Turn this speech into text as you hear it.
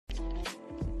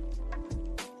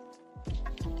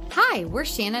Hi, we're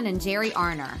Shannon and Jerry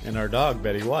Arner. And our dog,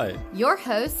 Betty White. Your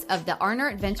hosts of the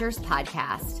Arner Adventures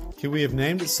podcast. Could we have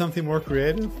named it something more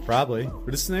creative? Probably.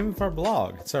 But it's the name of our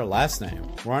blog. It's our last name.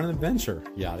 We're on an adventure.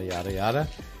 Yada, yada, yada.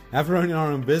 After running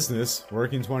our own business,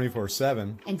 working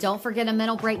 24/7. And don't forget a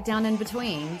mental breakdown in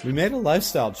between. We made a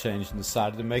lifestyle change and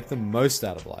decided to make the most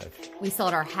out of life. We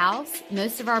sold our house,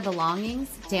 most of our belongings,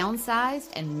 downsized,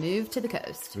 and moved to the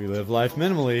coast. We live life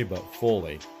minimally, but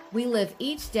fully. We live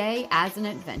each day as an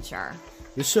adventure.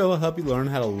 This show will help you learn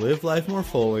how to live life more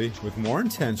fully, with more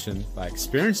intention, by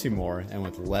experiencing more, and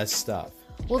with less stuff.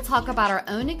 We'll talk about our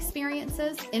own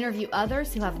experiences, interview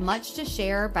others who have much to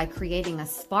share by creating a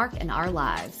spark in our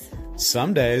lives.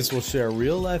 Some days we'll share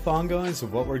real-life ongoings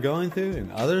of what we're going through, and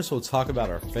others will talk about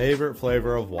our favorite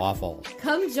flavor of waffle.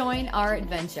 Come join our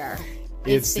adventure.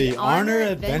 It's the Arner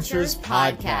Adventures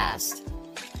Podcast.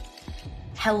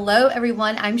 Hello,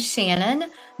 everyone. I'm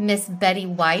Shannon. Miss Betty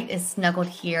White is snuggled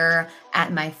here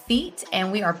at my feet,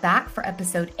 and we are back for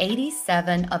episode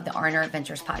 87 of the Arner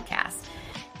Adventures Podcast.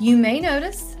 You may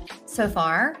notice so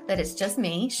far that it's just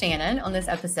me, Shannon, on this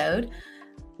episode.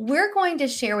 We're going to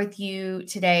share with you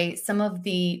today some of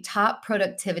the top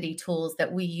productivity tools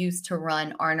that we use to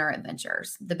run Arner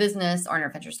Adventures, the business,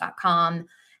 arneradventures.com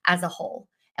as a whole.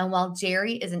 And while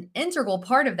Jerry is an integral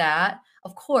part of that,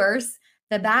 of course,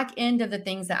 the back end of the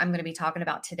things that I'm going to be talking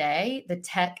about today, the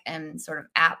tech and sort of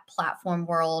app platform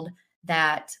world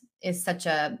that is such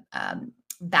a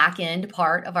back end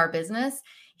part of our business,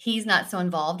 he's not so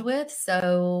involved with.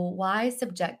 So why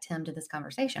subject him to this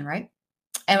conversation, right?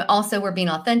 And also we're being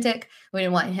authentic. We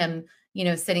didn't want him,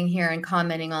 sitting here and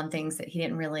commenting on things that he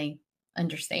didn't really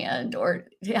understand or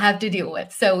have to deal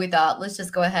with. So we thought, let's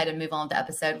just go ahead and move on to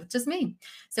episode with just me.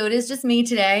 So it is just me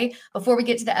today. Before we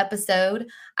get to the episode,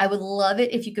 I would love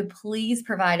it if you could please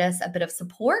provide us a bit of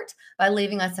support by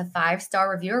leaving us a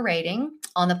 5-star review or rating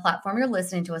on the platform you're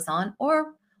listening to us on,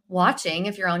 or watching.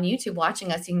 If you're on YouTube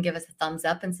watching us, you can give us a thumbs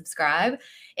up and subscribe.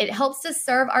 It helps to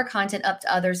serve our content up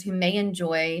to others who may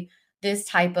enjoy this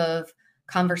type of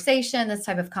conversation, this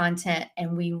type of content,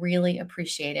 and we really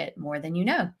appreciate it more than you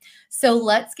know. So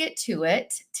let's get to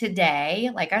it. Today,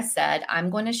 like I said, I'm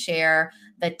going to share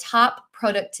the top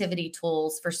productivity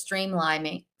tools for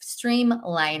streamlining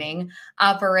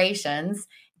operations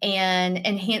and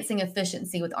enhancing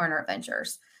efficiency with Arner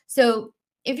Adventures. So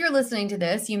if you're listening to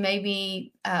this, you may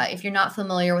be, if you're not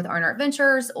familiar with Arner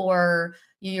Adventures, or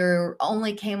you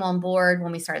only came on board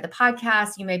when we started the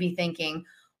podcast, you may be thinking,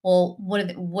 well, what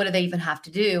do they even have to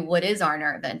do? What is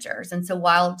Arner Adventures? And so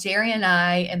while Jerry and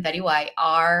I and Betty White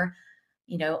are,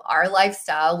 our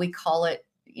lifestyle, we call it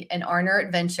an Arner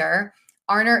Adventure.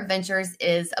 Arner Adventures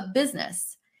is a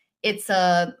business. It's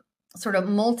a sort of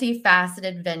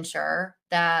multifaceted venture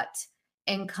that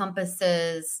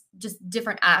encompasses just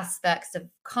different aspects of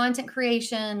content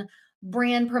creation,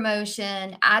 brand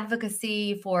promotion,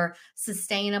 advocacy for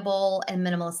sustainable and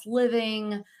minimalist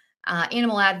living,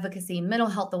 animal advocacy, mental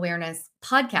health awareness,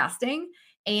 podcasting,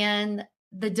 and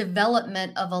the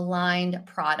development of aligned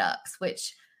products,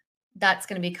 which that's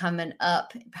going to be coming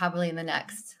up probably in the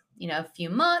next,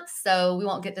 few months. So we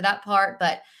won't get to that part.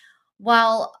 But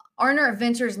while Arner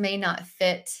Adventures may not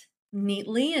fit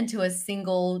neatly into a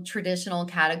single traditional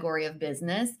category of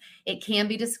business, it can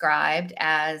be described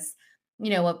as,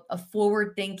 a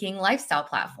forward-thinking lifestyle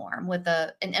platform with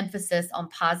an emphasis on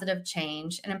positive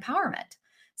change and empowerment.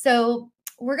 So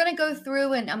we're going to go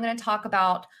through and I'm going to talk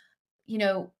about,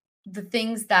 the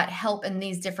things that help in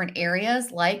these different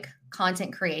areas, like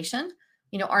content creation.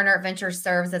 Arner Adventures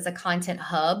serves as a content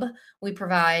hub. We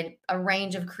provide a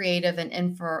range of creative and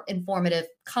informative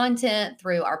content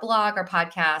through our blog, our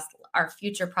podcast, our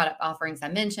future product offerings I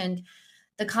mentioned.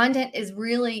 The content is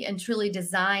really and truly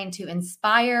designed to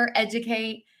inspire,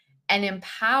 educate, and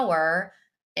empower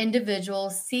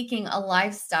individuals seeking a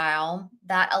lifestyle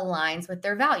that aligns with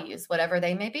their values, whatever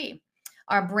they may be.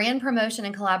 Our brand promotion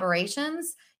and collaborations,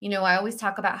 I always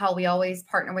talk about how we always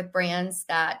partner with brands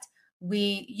that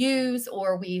we use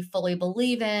or we fully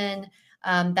believe in,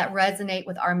 that resonate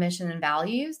with our mission and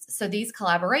values. So these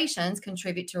collaborations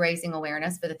contribute to raising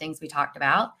awareness for the things we talked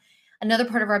about. Another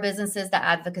part of our business is the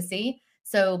advocacy.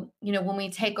 So, when we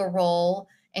take a role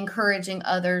encouraging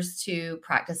others to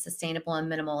practice sustainable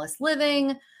and minimalist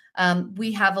living,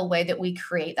 we have a way that we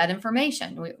create that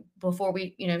information. Before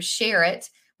we, share it,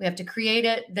 we have to create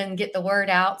it, then get the word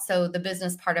out. So the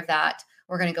business part of that,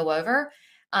 we're going to go over.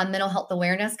 Mental health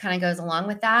awareness kind of goes along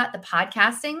with that. The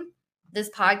podcasting, this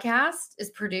podcast is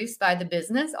produced by the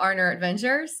business, Arner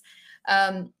Adventures,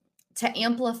 to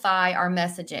amplify our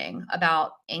messaging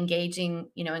about engaging,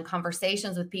 in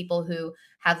conversations with people who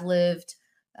have lived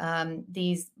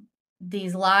these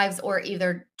these lives, or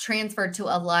either transferred to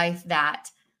a life that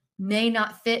may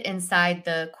not fit inside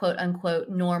the quote unquote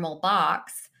normal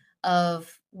box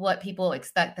of what people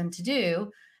expect them to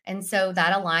do. And so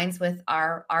that aligns with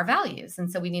our values.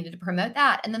 And so we needed to promote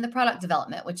that. And then the product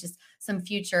development, which is some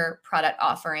future product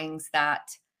offerings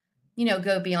that,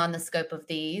 go beyond the scope of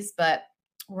these, but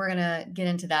we're going to get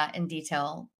into that in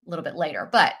detail a little bit later.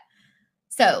 But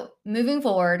so moving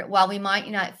forward, while we might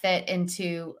not fit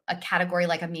into a category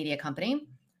like a media company,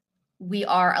 we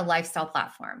are a lifestyle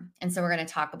platform. And so we're going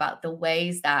to talk about the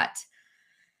ways that,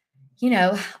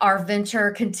 our venture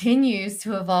continues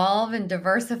to evolve and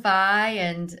diversify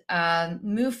and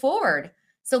move forward.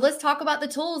 So let's talk about the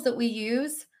tools that we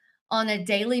use on a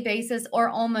daily basis or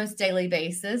almost daily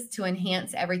basis to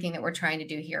enhance everything that we're trying to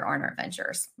do here at Arnert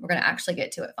Ventures. We're going to actually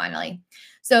get to it finally.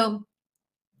 So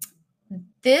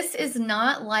this is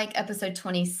not like episode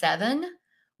 27,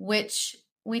 which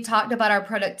we talked about our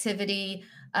productivity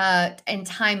and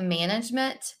time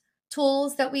management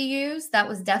tools that we use. That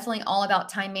was definitely all about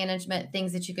time management,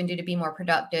 things that you can do to be more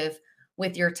productive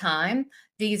with your time.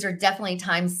 These are definitely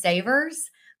time savers,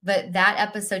 but that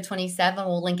episode 27,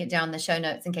 we'll link it down in the show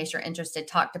notes in case you're interested,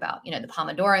 talked about, the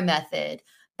Pomodoro method,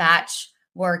 batch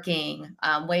working,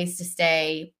 ways to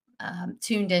stay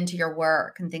tuned into your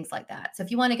work and things like that. So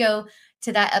if you want to go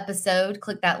to that episode,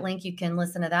 click that link. You can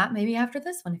listen to that maybe after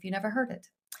this one if you never heard it.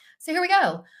 So here we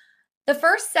go. The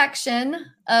first section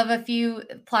of a few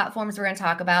platforms we're going to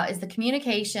talk about is the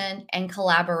communication and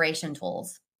collaboration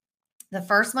tools. The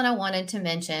first one I wanted to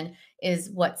mention is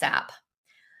WhatsApp.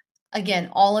 Again,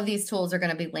 all of these tools are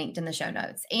going to be linked in the show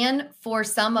notes. And for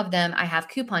some of them, I have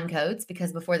coupon codes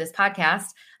because before this podcast,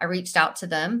 I reached out to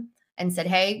them and said,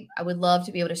 hey, I would love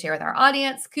to be able to share with our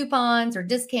audience coupons or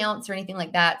discounts or anything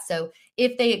like that. So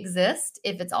if they exist,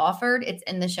 if it's offered, it's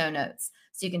in the show notes.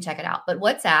 So you can check it out. But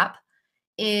WhatsApp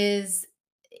is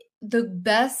the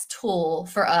best tool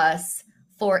for us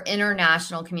for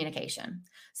international communication.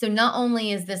 So not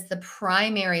only is this the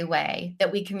primary way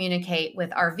that we communicate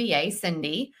with our VA,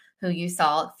 Cindy, who you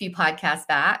saw a few podcasts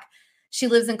back, she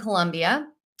lives in Colombia.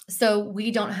 So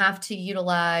we don't have to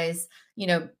utilize,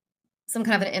 some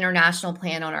kind of an international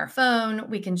plan on our phone.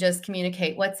 We can just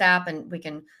communicate WhatsApp and we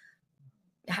can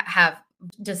have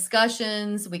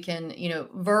discussions. We can,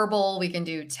 verbal, we can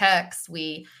do text,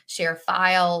 we share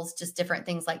files, just different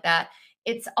things like that.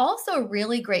 It's also a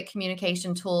really great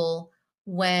communication tool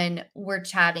when we're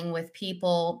chatting with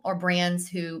people or brands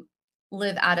who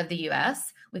live out of the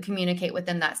US. We communicate with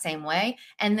them that same way.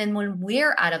 And then when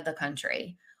we're out of the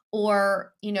country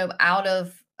or, out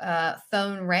of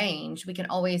phone range, we can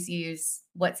always use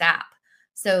WhatsApp.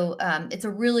 So it's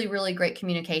a really, really great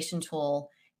communication tool.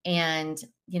 And,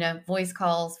 voice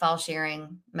calls, file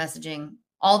sharing, messaging,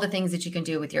 all the things that you can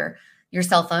do with your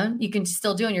cell phone, you can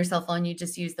still do on your cell phone. You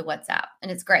just use the WhatsApp and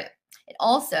it's great. It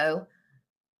also,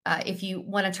 if you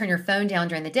want to turn your phone down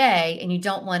during the day and you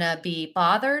don't want to be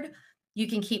bothered, you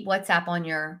can keep WhatsApp on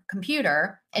your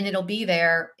computer and it'll be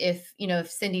there. If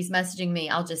Cindy's messaging me,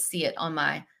 I'll just see it on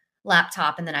my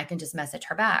laptop and then I can just message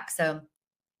her back. So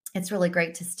it's really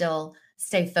great to still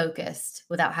stay focused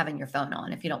without having your phone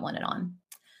on if you don't want it on.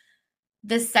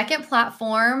 The second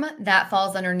platform that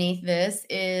falls underneath this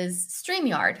is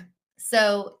StreamYard.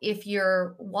 So if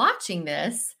you're watching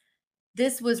this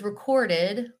was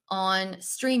recorded on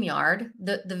StreamYard,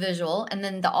 the visual, and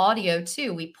then the audio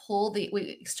too. We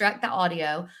extract the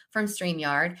audio from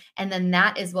StreamYard, and then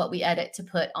that is what we edit to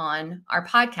put on our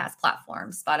podcast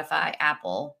platforms, Spotify,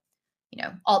 Apple,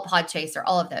 all Podchaser,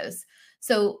 all of those.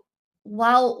 So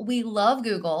while we love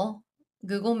Google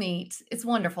Meet, it's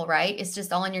wonderful, right? It's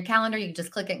just all in your calendar. You can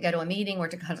just click it, go to a meeting. We're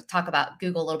going to talk about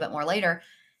Google a little bit more later.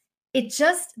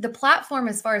 The platform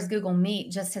as far as Google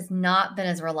Meet just has not been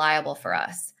as reliable for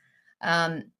us.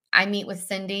 I meet with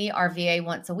Cindy, our VA,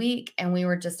 once a week, and we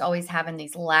were just always having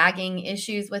these lagging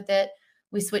issues with it.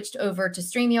 We switched over to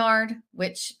StreamYard,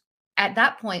 which at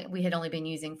that point we had only been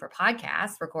using for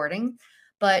podcast recording,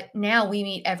 but now we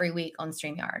meet every week on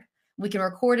StreamYard. We can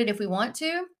record it if we want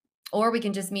to, or we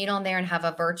can just meet on there and have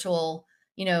a virtual,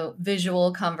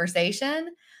 visual conversation.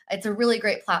 It's a really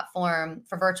great platform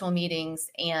for virtual meetings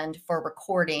and for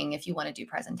recording if you want to do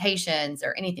presentations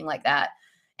or anything like that.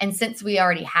 And since we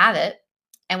already have it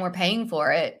and we're paying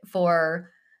for it for,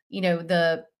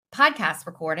 the podcast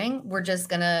recording,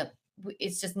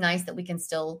 it's just nice that we can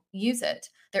still use it.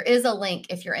 There is a link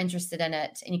if you're interested in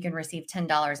it, and you can receive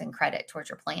 $10 in credit towards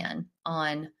your plan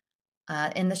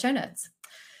in the show notes.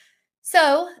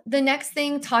 So the next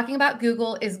thing talking about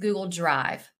Google is Google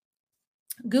Drive.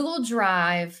 Google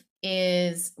Drive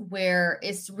is where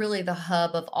it's really the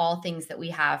hub of all things that we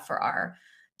have for our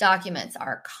documents,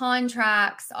 our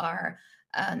contracts, our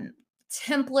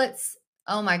templates.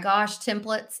 Oh my gosh,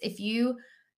 templates. If you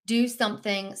do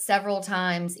something several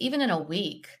times, even in a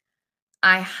week,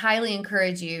 I highly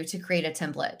encourage you to create a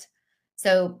template.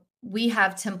 So we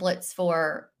have templates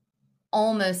for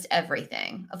almost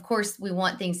everything. Of course, we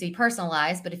want things to be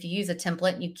personalized, but if you use a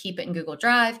template and you keep it in Google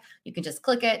Drive, you can just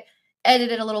click it,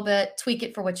 edit it a little bit, tweak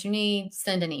it for what you need,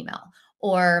 send an email.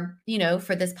 Or,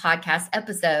 for this podcast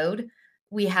episode,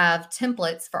 we have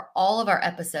templates for all of our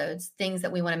episodes, things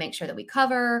that we want to make sure that we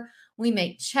cover. We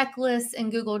make checklists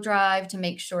in Google Drive to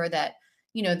make sure that,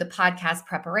 the podcast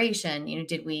preparation,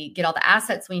 did we get all the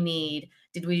assets we need?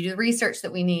 Did we do the research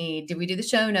that we need? Did we do the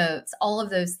show notes? All of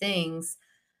those things.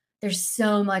 There's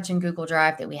so much in Google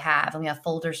Drive that we have, and we have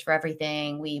folders for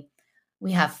everything. We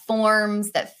have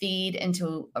forms that feed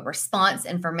into a response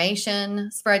information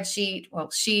spreadsheet,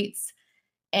 sheets.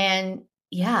 And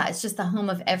yeah, it's just the home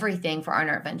of everything for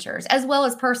Arner Adventures, as well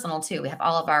as personal too. We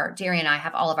have Jerry and I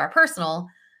have all of our personal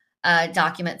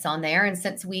documents on there. And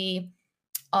since we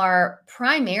are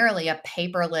primarily a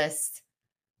paperless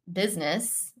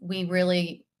business, we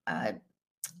really,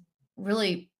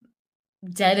 really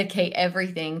dedicate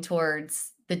everything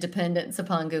towards the dependence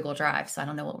upon Google Drive. So I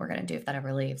don't know what we're going to do if that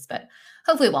ever leaves, but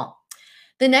hopefully it won't.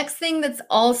 The next thing that's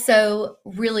also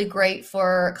really great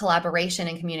for collaboration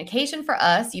and communication for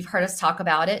us, you've heard us talk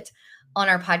about it on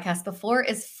our podcast before,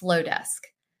 is Flowdesk.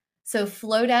 So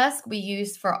Flowdesk we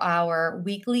use for our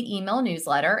weekly email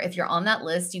newsletter. If you're on that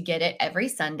list, you get it every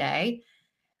Sunday.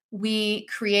 We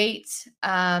create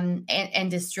and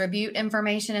distribute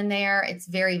information in there. It's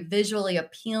very visually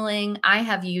appealing. I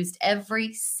have used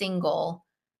every single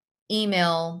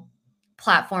email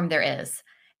platform there is.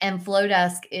 And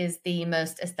Flowdesk is the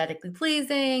most aesthetically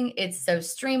pleasing. It's so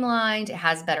streamlined. It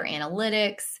has better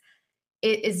analytics.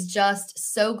 It is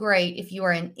just so great if you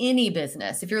are in any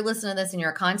business. If you're listening to this and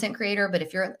you're a content creator, but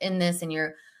if you're in this and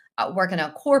you're working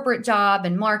a corporate job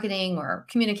in marketing or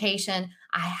communication,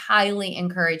 I highly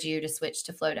encourage you to switch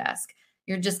to Flowdesk.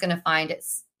 You're just going to find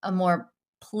it's a more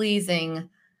pleasing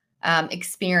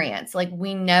experience. Like,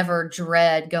 we never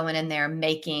dread going in there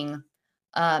making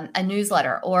a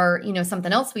newsletter, or,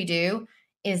 something else we do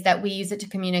is that we use it to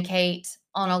communicate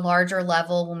on a larger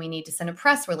level when we need to send a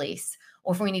press release,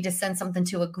 or if we need to send something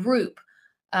to a group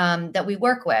that we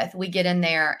work with. We get in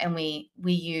there and we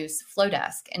use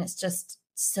Flowdesk, and it's just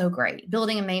so great.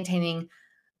 Building and maintaining,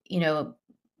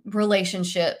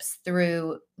 relationships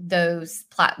through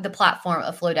the platform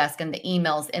of Flowdesk and the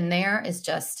emails in there is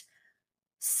just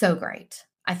so great.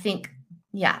 I think,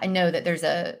 I know that there's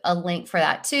a link for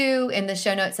that too in the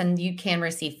show notes, and you can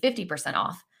receive 50%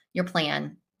 off your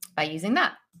plan by using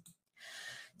that.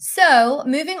 So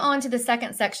moving on to the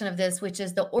second section of this, which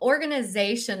is the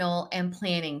organizational and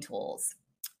planning tools.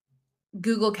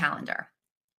 Google Calendar.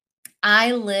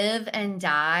 I live and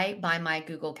die by my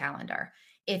Google Calendar.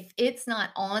 If it's not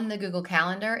on the Google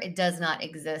Calendar, it does not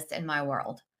exist in my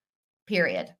world,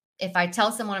 period. If I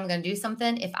tell someone I'm going to do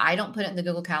something, if I don't put it in the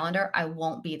Google Calendar, I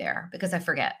won't be there because I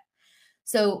forget.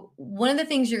 So one of the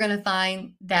things you're going to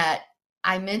find that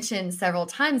I mentioned several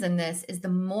times in this is the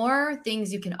more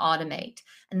things you can automate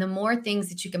and the more things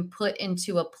that you can put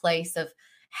into a place of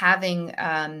having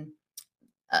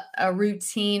a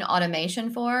routine automation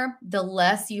for, the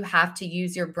less you have to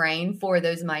use your brain for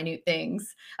those minute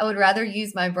things. I would rather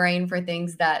use my brain for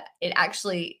things that it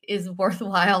actually is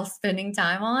worthwhile spending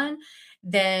time on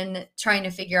than trying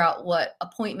to figure out what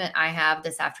appointment I have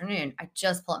this afternoon. I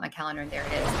just pull up my calendar and there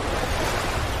it is.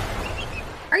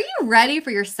 Are you ready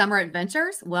for your summer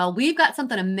adventures? Well, we've got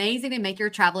something amazing to make your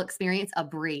travel experience a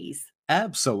breeze.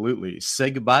 Absolutely. Say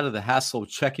goodbye to the hassle of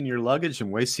checking your luggage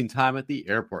and wasting time at the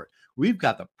airport. We've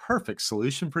got the perfect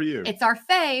solution for you. It's our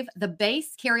fave, the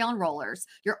Béis Carry-On Rollers,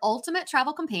 your ultimate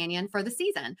travel companion for the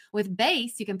season. With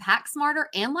Béis, you can pack smarter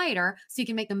and lighter so you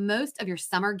can make the most of your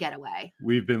summer getaway.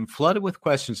 We've been flooded with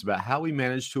questions about how we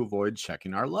manage to avoid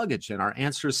checking our luggage, and our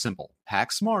answer is simple.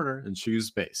 Pack smarter and choose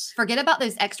Béis. Forget about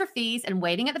those extra fees and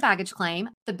waiting at the baggage claim.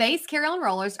 The Béis Carry-On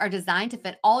Rollers are designed to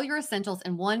fit all your essentials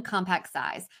in one compact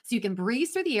size, so you can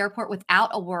breeze through the airport without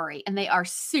a worry, and they are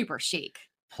super chic.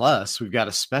 Plus, we've got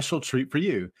a special treat for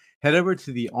you. Head over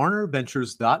to the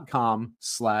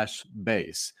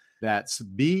arneradventures.com/Béis. That's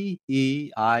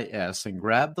BEIS, and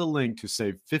grab the link to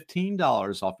save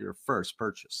 $15 off your first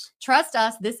purchase. Trust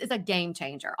us, this is a game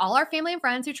changer. All our family and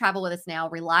friends who travel with us now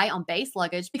rely on Béis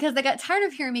luggage because they got tired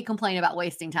of hearing me complain about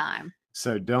wasting time.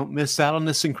 So don't miss out on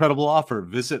this incredible offer.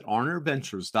 Visit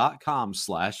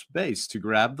arneradventures.com/Béis to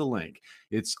grab the link.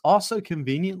 It's also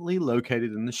conveniently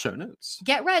located in the show notes.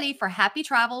 Get ready for happy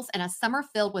travels and a summer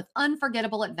filled with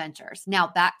unforgettable adventures. Now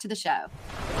back to the show.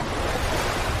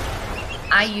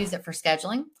 I use it for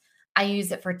scheduling. I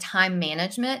use it for time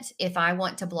management. If I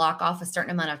want to block off a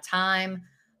certain amount of time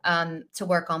to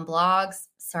work on blogs,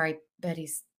 sorry,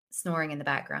 Betty's snoring in the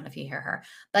background if you hear her.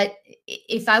 But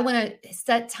if I want to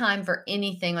set time for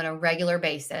anything on a regular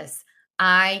basis,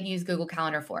 I use Google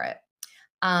Calendar for it.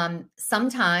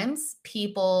 Sometimes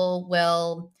people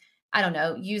will, I don't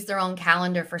know, use their own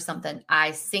calendar for something.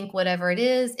 I sync whatever it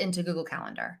is into Google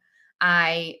Calendar.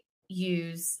 I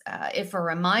use it for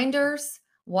reminders,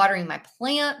 watering my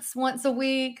plants once a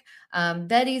week,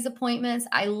 Betty's appointments.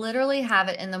 I literally have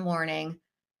it in the morning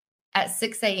at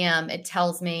 6 a.m. It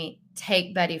tells me,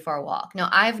 take Betty for a walk. Now,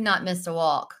 I've not missed a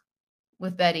walk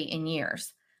with Betty in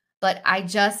years, but I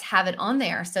just have it on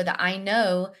there so that I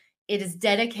know it is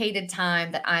dedicated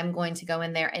time that I'm going to go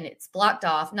in there and it's blocked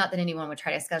off. Not that anyone would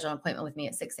try to schedule an appointment with me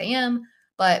at 6 a.m.,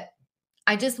 but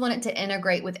I just want it to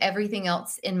integrate with everything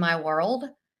else in my world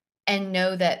and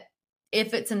know that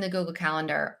if it's in the Google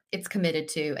Calendar, it's committed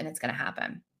to and it's going to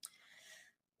happen.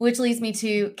 Which leads me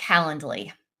to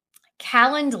Calendly.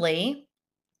 Calendly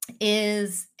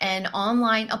is an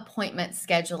online appointment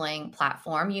scheduling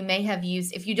platform. You may have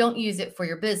used, if you don't use it for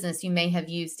your business, you may have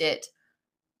used it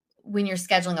when you're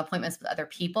scheduling appointments with other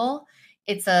people.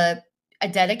 It's a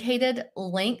dedicated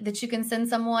link that you can send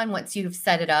someone once you've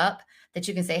set it up, that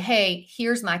you can say, hey,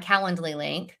 here's my Calendly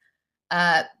link.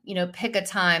 Pick a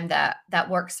time that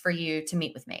works for you to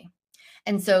meet with me.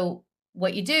 And so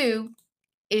what you do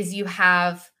is you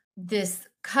have this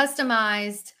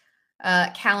customized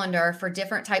calendar for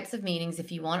different types of meetings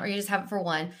if you want, or you just have it for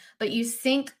one, but you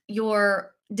sync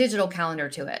your digital calendar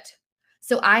to it.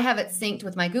 So I have it synced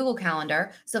with my Google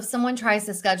Calendar. So if someone tries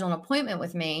to schedule an appointment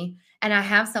with me and I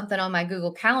have something on my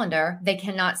Google Calendar, they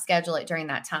cannot schedule it during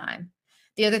that time.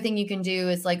 The other thing you can do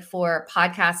is like for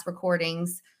podcast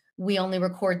recordings, we only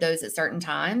record those at certain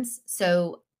times.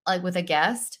 So like with a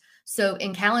guest. So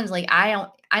in Calendly,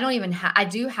 I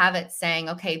do have it saying,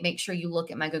 okay, make sure you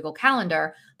look at my Google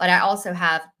Calendar, but I also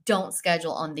have don't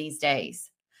schedule on these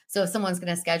days. So if someone's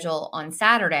going to schedule on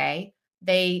Saturday,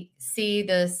 they see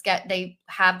they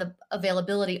have the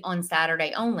availability on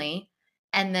Saturday only.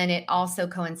 And then it also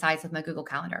coincides with my Google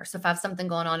Calendar. So if I have something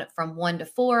going on from 1 to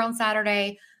 4 on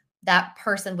Saturday, that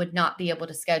person would not be able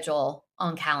to schedule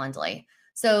on Calendly.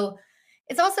 So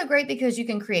it's also great because you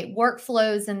can create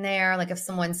workflows in there. Like if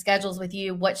someone schedules with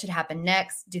you, what should happen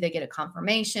next? Do they get a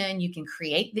confirmation? You can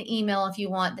create the email if you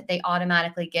want that they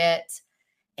automatically get.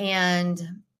 And,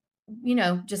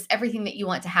 just everything that you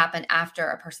want to happen after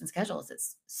a person schedules.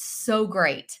 It's so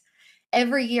great.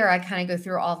 Every year I kind of go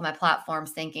through all of my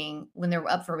platforms thinking when they're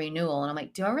up for renewal. And I'm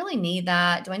like, do I really need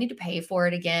that? Do I need to pay for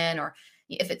it again? Or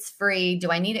if it's free,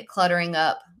 do I need it cluttering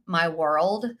up my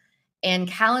world? And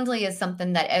Calendly is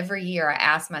something that every year I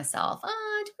ask myself, do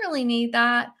I really need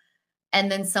that? And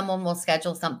then someone will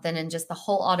schedule something and just the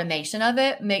whole automation of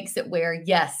it makes it where,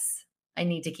 yes, I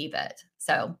need to keep it.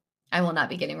 So I will not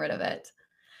be getting rid of it.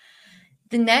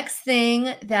 The next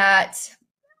thing that,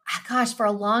 for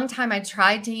a long time I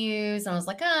tried to use, and I was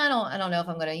like, I don't know if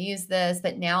I'm going to use this.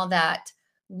 But now that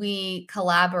we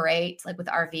collaborate like with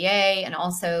RVA and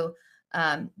also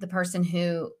the person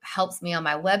who helps me on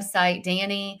my website,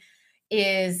 Danny,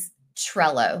 is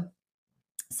Trello.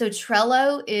 So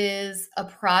Trello is a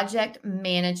project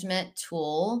management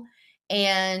tool,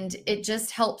 and it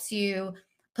just helps you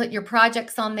put your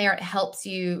projects on there. It helps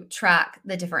you track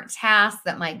the different tasks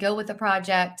that might go with the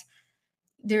project.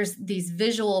 There's these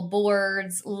visual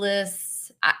boards,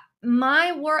 lists. In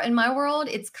my world,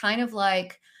 it's kind of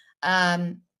like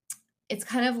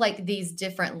these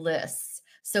different lists.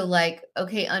 So like,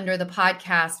 okay, under the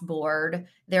podcast board,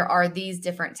 there are these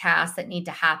different tasks that need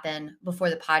to happen before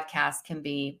the podcast can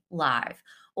be live.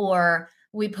 Or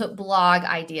we put blog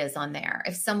ideas on there.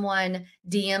 If someone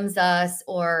DMs us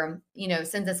or,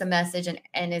 sends us a message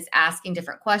and is asking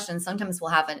different questions, sometimes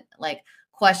we'll have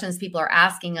questions people are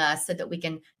asking us so that we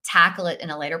can tackle it in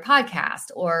a later podcast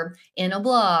or in a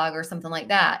blog or something like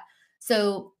that.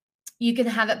 So you can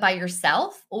have it by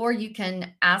yourself, or you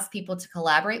can ask people to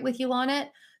collaborate with you on it.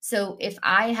 So if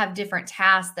I have different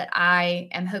tasks that I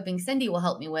am hoping Cindy will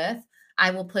help me with, I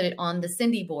will put it on the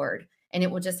Cindy board, and it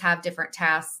will just have different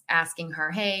tasks asking her,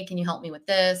 hey, can you help me with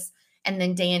this? And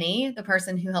then Danny, the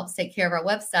person who helps take care of our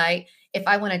website, if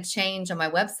I want to change on my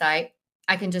website,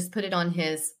 I can just put it on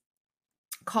his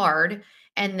card,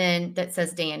 and then that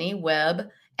says Danny Web.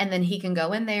 And then he can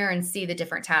go in there and see the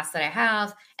different tasks that I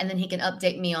have. And then he can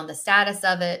update me on the status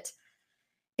of it.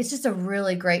 It's just a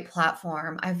really great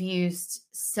platform. I've used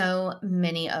so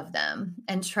many of them.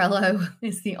 And Trello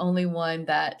is the only one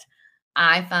that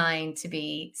I find to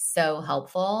be so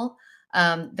helpful.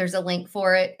 There's a link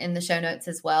for it in the show notes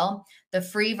as well. The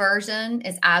free version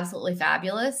is absolutely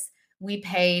fabulous. We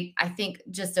paid, I think,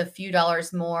 just a few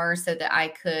dollars more so that I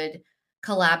could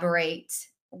collaborate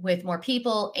with more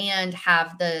people and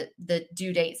have the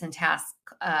due dates and tasks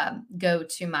go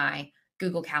to my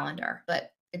Google Calendar,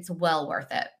 but it's well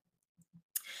worth it.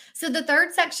 So the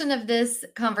third section of this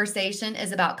conversation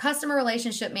is about customer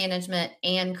relationship management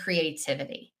and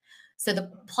creativity. So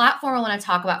the platform I want to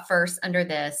talk about first under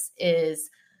this is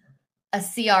a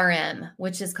CRM,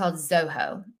 which is called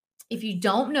Zoho. If you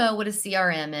don't know what a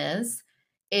CRM is,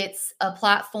 it's a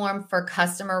platform for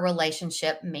customer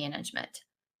relationship management.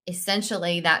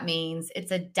 Essentially, that means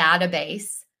it's a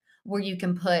database where you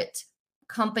can put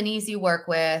companies you work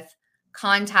with,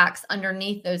 contacts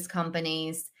underneath those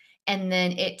companies, and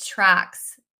then it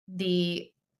tracks the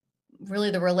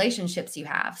relationships you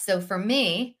have. So for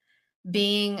me,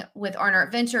 being with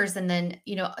Arnart Ventures and then,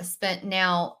 spent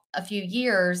now a few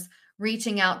years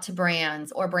reaching out to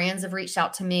brands, or brands have reached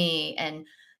out to me. And,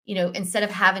 instead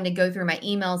of having to go through my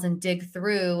emails and dig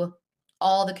through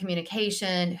all the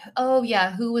communication, oh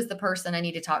yeah, who was the person I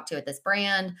need to talk to at this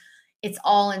brand? It's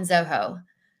all in Zoho.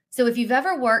 So if you've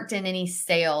ever worked in any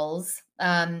sales,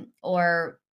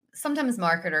 or sometimes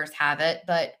marketers have it,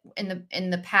 but in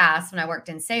the past, when I worked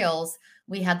in sales,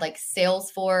 we had like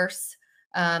Salesforce.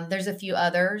 There's a few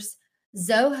others.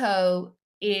 Zoho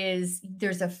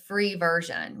there's a free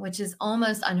version, which is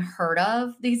almost unheard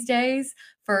of these days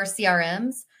for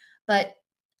CRMs. But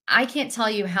I can't tell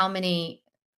you how many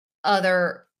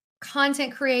other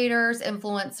content creators,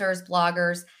 influencers,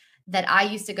 bloggers that I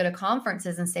used to go to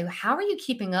conferences and say, how are you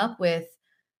keeping up with,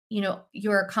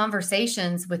 your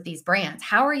conversations with these brands?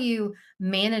 How are you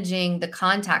managing the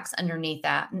contacts underneath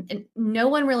that? And no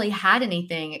one really had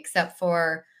anything except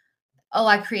for, oh,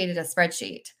 I created a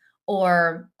spreadsheet,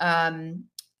 or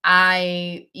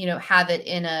I, have it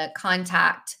in a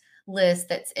contact list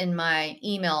that's in my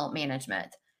email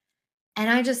management. And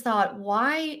I just thought,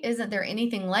 why isn't there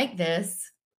anything like this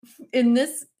in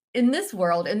this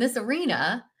world, in this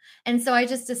arena? And so I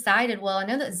just decided, well, I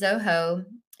know that Zoho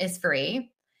is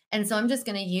free, and so I'm just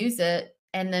going to use it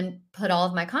and then put all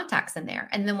of my contacts in there.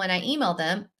 And then when I email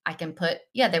them, I can put,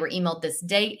 yeah, they were emailed this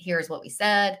date. Here's what we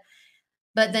said.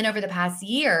 But then over the past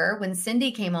year, when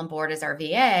Cindy came on board as our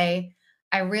VA,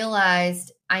 I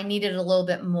realized I needed a little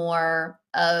bit more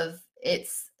of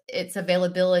its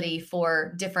availability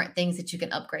for different things that you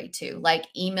can upgrade to, like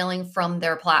emailing from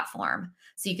their platform.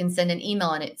 So you can send an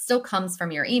email and it still comes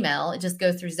from your email. It just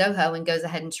goes through Zoho and goes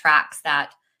ahead and tracks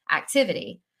that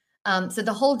activity. So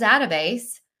the whole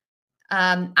database,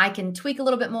 I can tweak a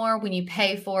little bit more when you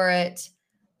pay for it.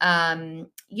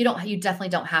 You definitely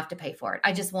don't have to pay for it.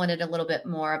 I just wanted a little bit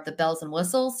more of the bells and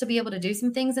whistles to be able to do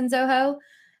some things in Zoho.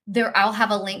 I'll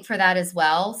have a link for that as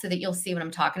well, so that you'll see what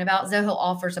I'm talking about. Zoho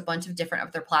offers a bunch of different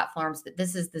of their platforms, but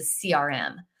this is the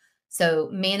CRM. So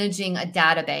managing a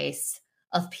database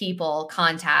of people,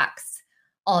 contacts,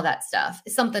 all of that stuff.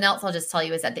 Something else I'll just tell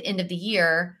you is at the end of the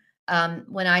year,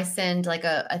 when I send like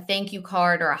a thank you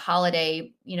card or a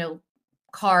holiday,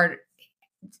 card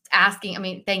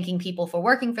thanking people for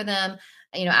working for them,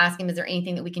 asking, is there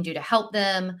anything that we can do to help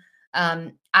them?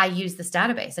 I use this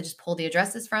database. I just pull the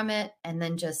addresses from it and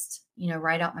then just,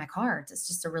 write out my cards. It's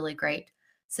just a really great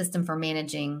system for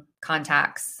managing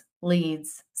contacts,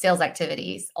 leads, sales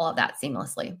activities, all of that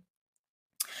seamlessly.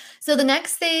 So the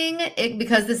next thing,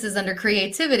 because this is under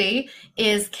creativity,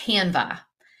 is Canva.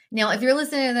 Now, if you're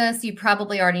listening to this, you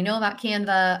probably already know about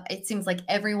Canva. It seems like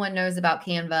everyone knows about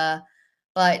Canva,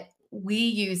 but we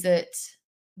use it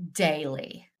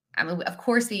daily. Of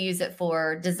course, we use it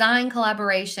for design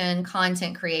collaboration,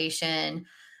 content creation,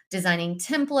 designing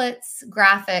templates,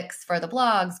 graphics for the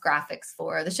blogs, graphics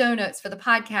for the show notes for the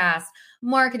podcast,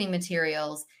 marketing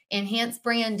materials, enhanced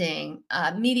branding,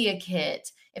 media kit.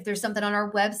 If there's something on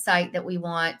our website that we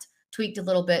want tweaked a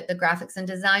little bit, the graphics and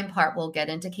design part, we'll get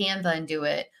into Canva and do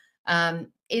it.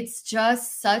 It's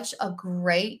just such a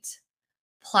great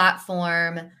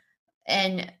platform.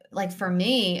 And like for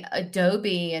me,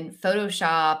 Adobe and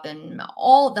Photoshop and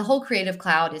the whole Creative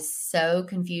Cloud is so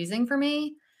confusing for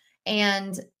me.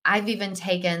 And I've even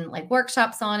taken like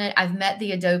workshops on it. I've met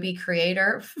the Adobe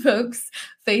creator folks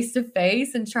face to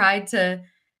face and tried to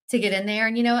get in there.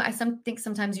 And, I think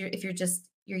sometimes if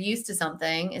you're used to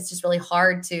something, it's just really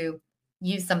hard to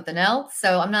use something else.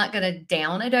 So I'm not going to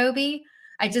down Adobe.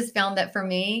 I just found that for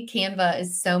me, Canva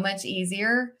is so much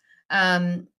easier.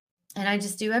 And I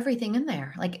just do everything in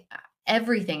there, like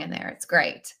everything in there. It's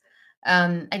great.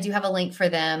 I do have a link for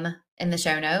them in the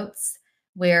show notes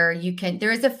where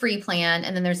there is a free plan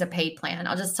and then there's a paid plan.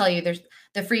 I'll just tell you,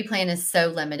 the free plan is so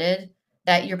limited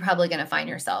that you're probably going to find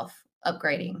yourself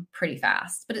upgrading pretty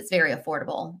fast, but it's very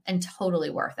affordable and totally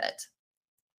worth it.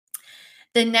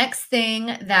 The next thing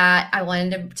that I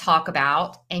wanted to talk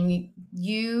about, and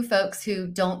you folks who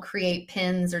don't create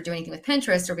pins or do anything with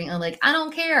Pinterest or being like, I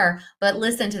don't care, but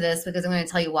listen to this because I'm going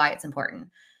to tell you why it's important.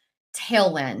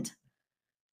 Tailwind.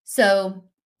 So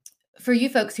for you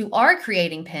folks who are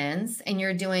creating pins and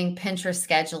you're doing Pinterest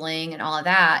scheduling and all of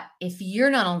that, if you're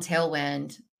not on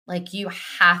Tailwind, like you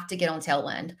have to get on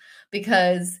Tailwind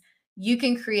because you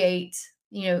can create,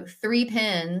 3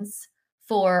 pins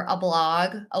for a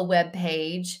blog, a web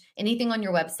page, anything on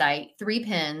your website, 3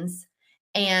 pins,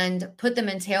 and put them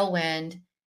in Tailwind.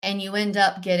 And you end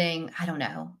up getting, I don't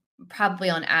know, probably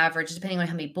on average, depending on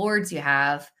how many boards you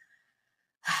have,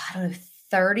 I don't know,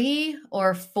 30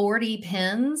 or 40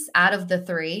 pins out of the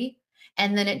 3.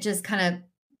 And then it just kind of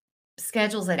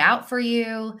schedules it out for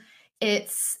you.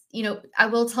 It's, I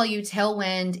will tell you,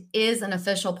 Tailwind is an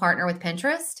official partner with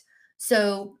Pinterest.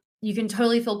 So you can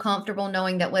totally feel comfortable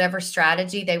knowing that whatever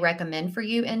strategy they recommend for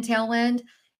you in Tailwind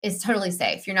is totally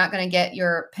safe. You're not going to get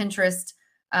your Pinterest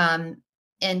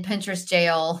in Pinterest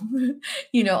jail,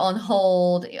 on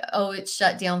hold. Oh, it's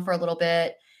shut down for a little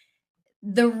bit.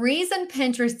 The reason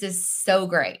Pinterest is so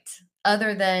great,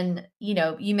 other than,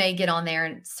 you may get on there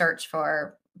and search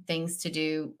for things to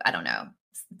do, I don't know,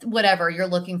 whatever you're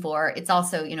looking for. It's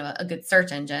also, a good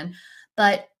search engine.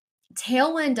 But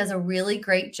Tailwind does a really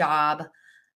great job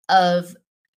of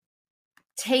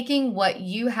taking what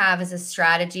you have as a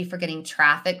strategy for getting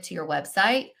traffic to your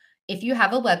website. If you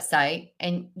have a website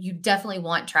and you definitely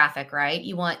want traffic, right?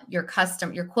 You want your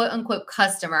quote unquote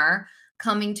customer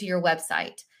coming to your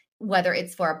website, whether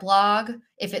it's for a blog,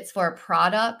 if it's for a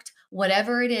product,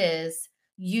 whatever it is,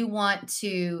 you want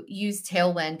to use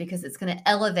Tailwind because it's going to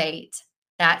elevate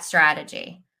that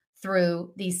strategy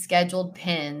through these scheduled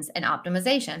pins and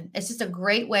optimization. It's just a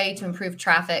great way to improve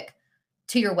traffic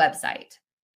to your website.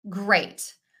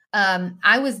 Great.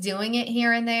 I was doing it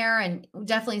here and there and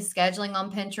definitely scheduling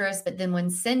on Pinterest. But then when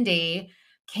Cindy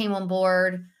came on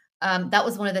board, that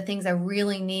was one of the things I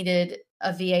really needed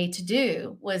a VA to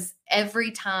do was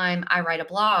every time I write a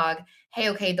blog, hey,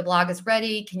 okay, the blog is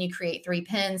ready. Can you create 3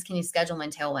 pins? Can you schedule them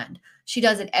in Tailwind? She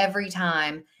does it every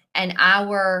time. And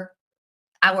our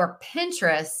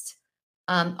Pinterest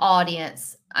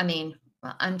audience, I mean,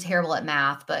 I'm terrible at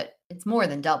math, but it's more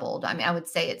than doubled. I mean, I would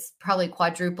say it's probably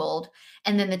quadrupled.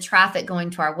 And then the traffic going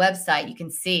to our website, you can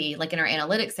see like in our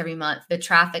analytics every month, the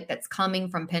traffic that's coming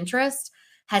from Pinterest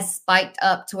has spiked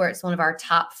up to where it's one of our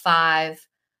top 5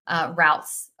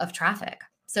 routes of traffic.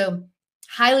 So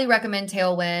highly recommend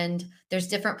Tailwind. There's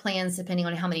different plans depending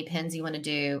on how many pins you want to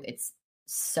do. It's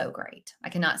so great. I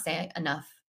cannot say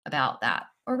enough about that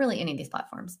or really any of these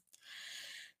platforms.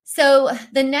 So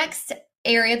the next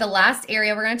area, the last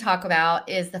area we're going to talk about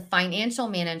is the financial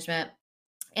management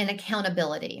and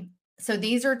accountability. So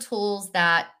these are tools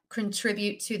that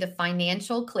contribute to the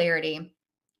financial clarity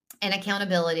and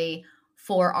accountability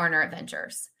for Arner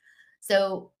Adventures.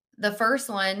 So the first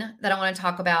one that I want to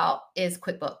talk about is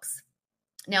QuickBooks.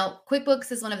 Now,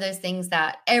 QuickBooks is one of those things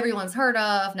that everyone's heard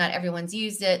of. Not everyone's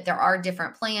used it. There are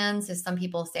different plans. So some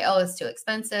people say, oh, it's too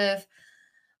expensive.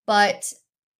 But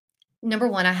number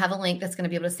one, I have a link that's going to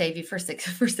be able to save you for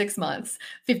 6 months,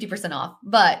 50% off.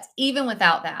 But even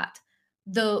without that,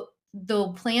 the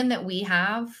plan that we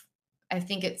have, I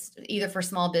think it's either for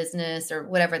small business or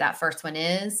whatever that first one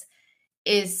is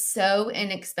so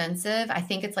inexpensive. I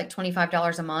think it's like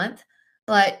 $25 a month,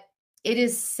 but it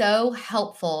is so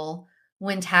helpful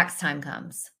when tax time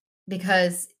comes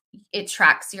because it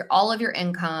tracks all of your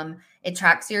income. It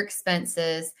tracks your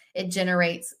expenses. It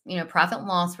generates, profit and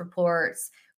loss reports,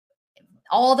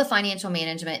 all the financial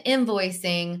management,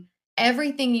 invoicing,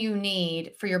 everything you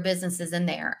need for your business is in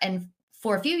there. And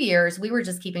for a few years, we were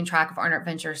just keeping track of Arner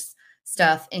Adventures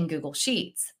stuff in Google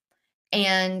Sheets.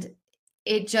 And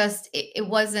it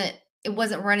wasn't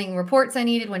running reports I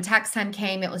needed. When tax time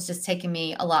came, it was just taking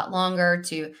me a lot longer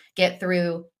to get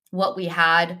through what we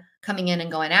had coming in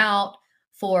and going out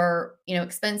for,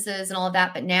 expenses and all of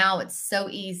that. But now it's so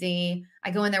easy.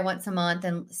 I go in there once a month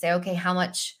and say, okay, how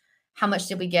much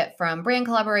did we get from brand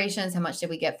collaborations? How much did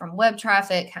we get from web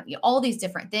traffic? All these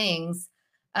different things.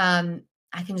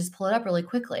 I can just pull it up really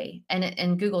quickly. And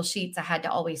in Google Sheets, I had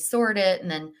to always sort it.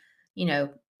 And then,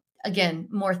 again,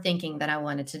 more thinking than I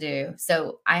wanted to do.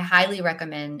 So I highly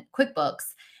recommend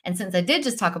QuickBooks. And since I did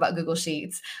just talk about Google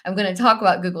Sheets, I'm going to talk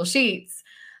about Google Sheets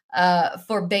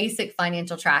for basic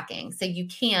financial tracking. So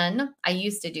I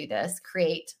used to do this,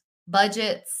 create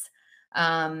budgets,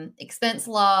 expense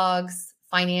logs,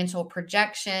 financial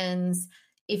projections.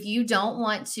 if you don't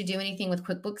want to do anything with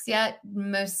QuickBooks yet,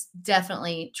 most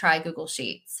definitely try Google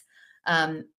Sheets.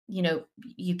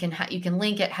 You can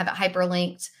link it, have it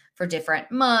hyperlinked for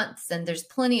different months, and there's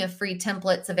plenty of free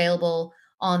templates available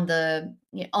on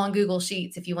Google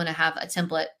Sheets. If you want to have a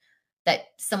template that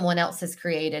someone else has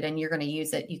created and you're going to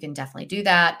use it, you can definitely do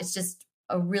that. It's just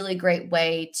a really great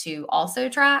way to also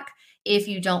track if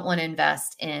you don't want to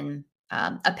invest in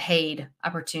a paid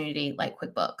opportunity like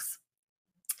QuickBooks.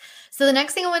 So the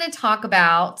next thing I want to talk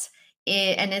about,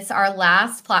 and it's our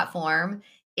last platform,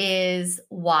 is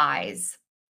Wise.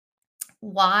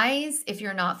 Wise, if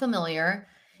you're not familiar,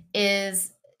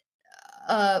 is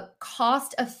a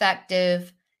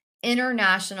cost-effective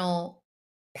international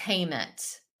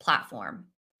payment platform.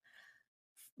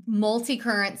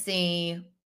 Multi-currency,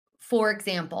 for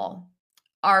example,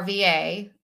 our VA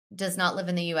does not live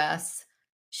in the US.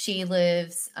 She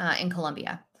lives in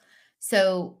Colombia.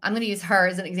 So I'm going to use her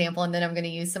as an example, and then I'm going to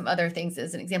use some other things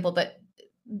as an example. But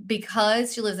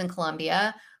because she lives in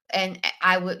Colombia, and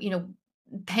I would,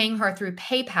 paying her through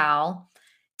PayPal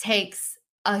takes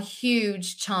a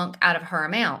huge chunk out of her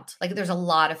amount. Like there's a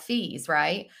lot of fees,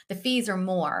 right? The fees are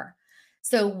more.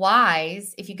 So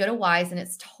Wise, if you go to Wise, and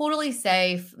it's totally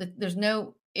safe, there's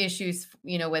no issues,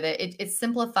 with it. It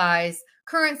simplifies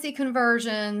currency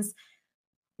conversions,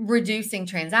 reducing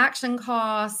transaction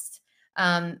costs.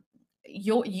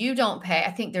 You don't pay.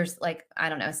 I think there's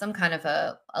some kind of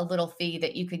a little fee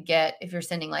that you could get if you're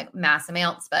sending like mass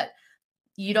amounts, but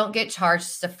you don't get charged.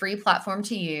 It's a free platform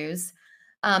to use.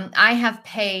 I have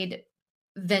paid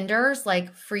vendors,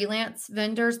 like freelance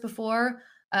vendors before,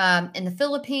 in the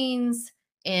Philippines,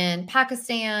 in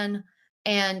Pakistan,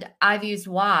 and I've used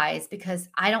Wise because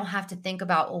I don't have to think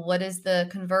about, well, what is the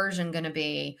conversion going to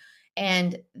be?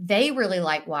 And they really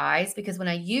like Wise because when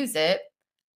I use it,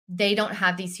 they don't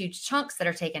have these huge chunks that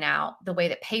are taken out the way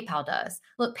that PayPal does.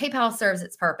 Look, PayPal serves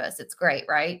its purpose. It's great,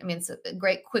 right? I mean, it's a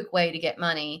great, quick way to get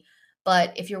money.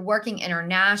 But if you're working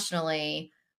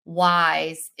internationally,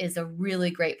 Wise is a really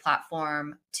great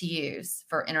platform to use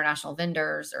for international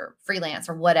vendors or freelance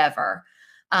or whatever.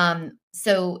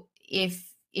 So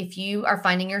if you are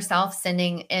finding yourself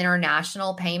sending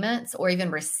international payments or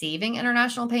even receiving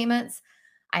international payments,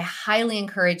 I highly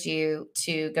encourage you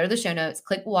to go to the show notes,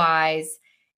 click Wise,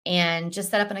 and just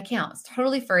set up an account. It's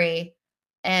totally free,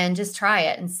 and just try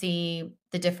it and see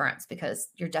the difference, because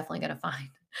you're definitely going to find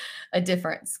a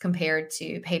difference compared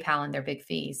to PayPal and their big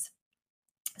fees.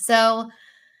 So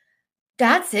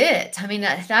that's it. I mean,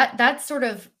 that's sort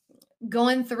of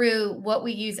going through what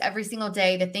we use every single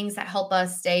day, the things that help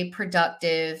us stay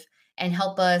productive and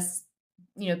help us,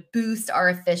 boost our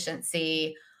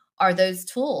efficiency are those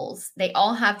tools. They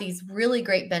all have these really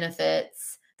great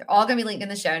benefits. They're all going to be linked in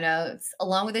the show notes,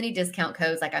 along with any discount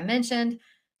codes, like I mentioned.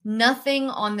 Nothing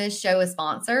on this show is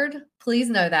sponsored. Please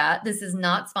know that this is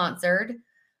not sponsored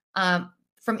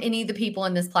from any of the people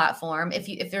in this platform.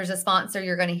 If there's a sponsor,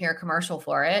 you're going to hear a commercial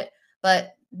for it,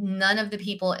 but none of the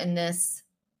people in this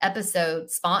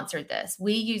episode sponsored this.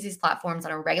 We use these platforms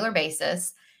on a regular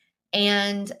basis.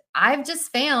 And I've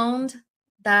just found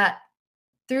that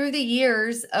through the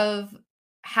years of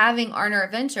having Arner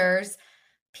Adventures,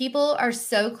 people are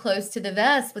so close to the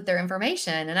vest with their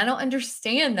information. And I don't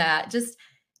understand that. Just,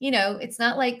 it's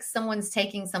not like someone's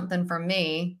taking something from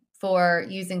me for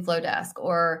using Flowdesk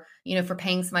or, for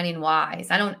paying somebody in Wise.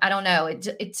 I don't know.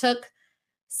 It took,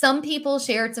 some people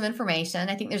shared some information.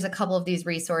 I think there's a couple of these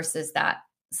resources that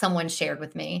someone shared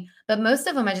with me, but most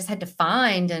of them I just had to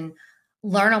find and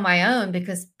learn on my own,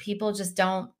 because people just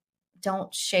don't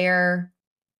share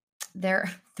their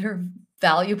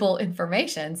valuable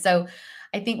information. So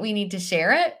I think we need to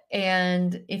share it.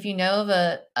 And if you know of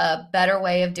a better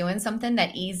way of doing something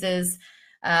that eases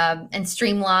and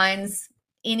streamlines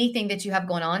anything that you have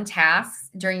going on, tasks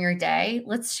during your day,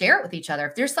 let's share it with each other.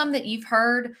 If there's some that you've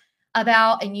heard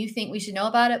about and you think we should know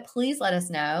about it, please let us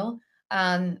know.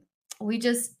 We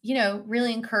just,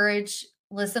 really encourage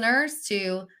listeners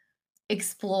to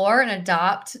explore and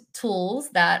adopt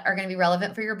tools that are going to be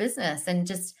relevant for your business, and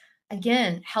just,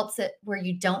 again, helps it where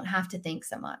you don't have to think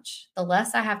so much. The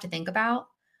less I have to think about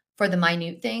for the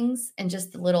minute things and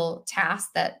just the little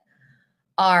tasks that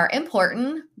are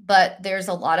important, but there's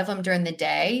a lot of them during the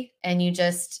day. And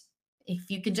if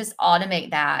you could just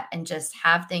automate that and just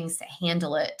have things to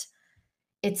handle it,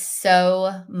 it's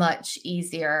so much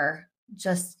easier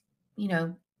just,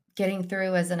 getting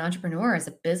through as an entrepreneur, as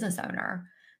a business owner.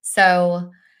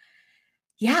 So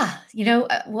yeah,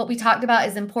 what we talked about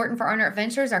is important for Arner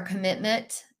Adventures, our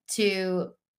commitment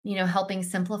to, helping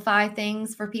simplify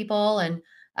things for people and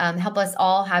help us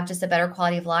all have just a better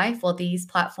quality of life. Well, these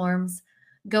platforms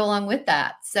go along with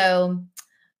that. So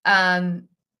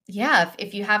Yeah,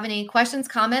 if you have any questions,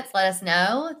 comments, let us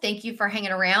know. Thank you for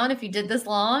hanging around if you did this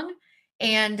long.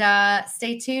 And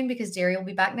stay tuned because Jerry will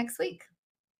be back next week.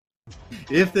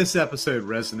 If this episode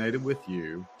resonated with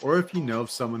you, or if you know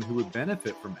of someone who would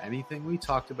benefit from anything we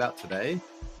talked about today,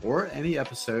 or any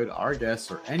episode, our guests,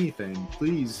 or anything,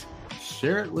 please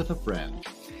share it with a friend.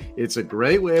 It's a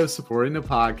great way of supporting the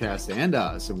podcast and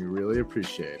us, and we really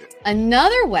appreciate it.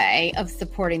 Another way of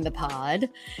supporting the pod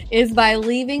is by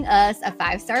leaving us a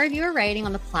 5-star review rating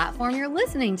on the platform you're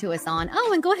listening to us on.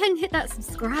 Oh, and go ahead and hit that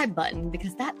subscribe button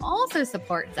because that also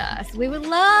supports us. We would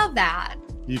love that.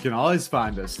 You can always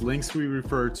find us, links we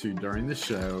refer to during the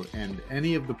show, and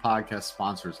any of the podcast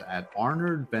sponsors at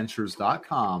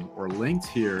arneradventures.com or linked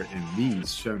here in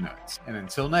these show notes. And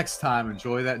until next time,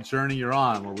 enjoy that journey you're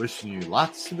on. We're wishing you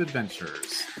lots of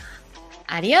adventures.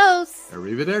 Adios.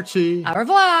 Arrivederci. Au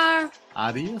revoir.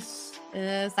 Adios.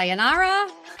 Sayonara.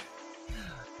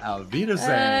 Auf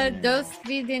Wiedersehen. Dos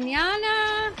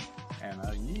Vidaniana.